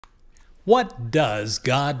What does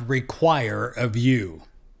God require of you?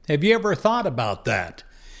 Have you ever thought about that?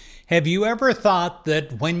 Have you ever thought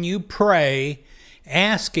that when you pray,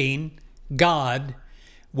 asking God,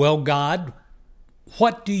 well, God,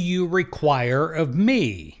 what do you require of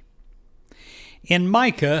me? In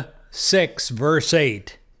Micah 6, verse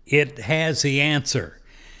 8, it has the answer.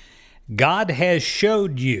 God has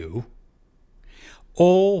showed you,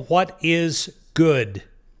 oh, what is good,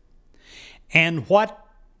 and what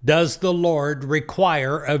does the Lord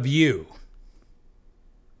require of you?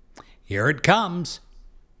 Here it comes.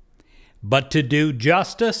 But to do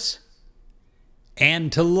justice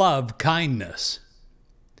and to love kindness.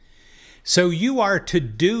 So you are to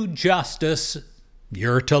do justice,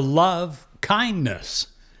 you're to love kindness.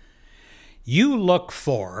 You look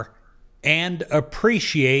for and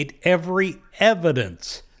appreciate every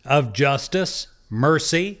evidence of justice,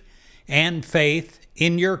 mercy, and faith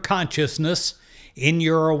in your consciousness, in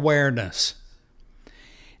your awareness.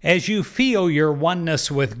 As you feel your oneness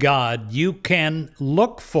with God, you can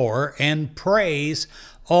look for and praise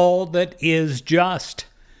all that is just,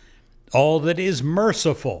 all that is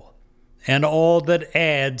merciful, and all that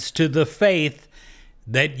adds to the faith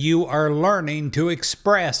that you are learning to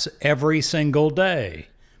express every single day.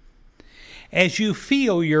 As you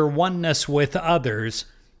feel your oneness with others,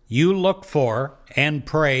 you look for and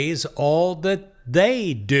praise all that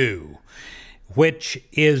they do, which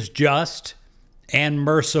is just and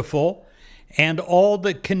merciful, and all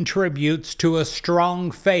that contributes to a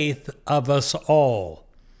strong faith of us all.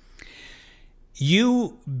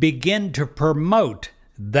 You begin to promote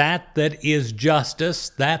that is justice,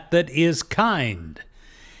 that is kind.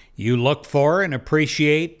 You look for and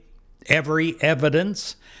appreciate every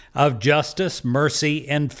evidence of justice, mercy,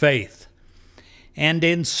 and faith. And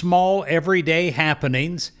in small everyday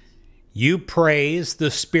happenings, you praise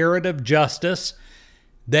the spirit of justice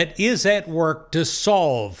that is at work to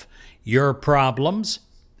solve your problems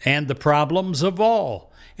and the problems of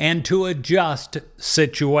all, and to adjust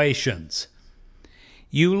situations.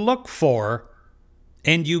 You look for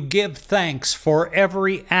and you give thanks for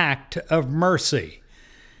every act of mercy.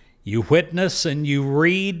 You witness and you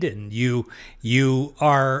read and you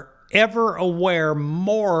are ever aware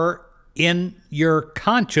more in your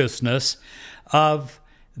consciousness of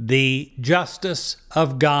the justice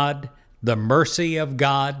of God, the mercy of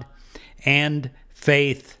God, and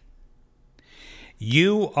faith.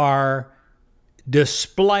 You are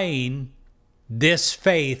displaying this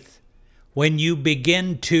faith when you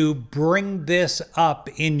begin to bring this up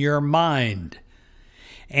in your mind,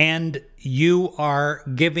 and you are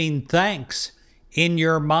giving thanks in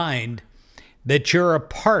your mind that you're a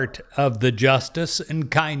part of the justice and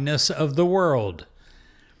kindness of the world.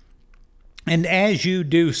 And as you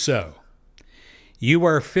do so, you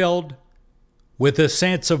are filled with a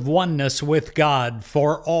sense of oneness with God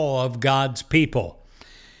for all of God's people.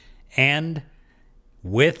 And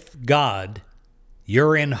with God,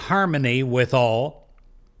 you're in harmony with all,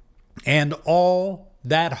 and all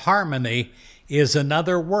that harmony is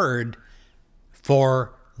another word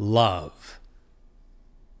for love.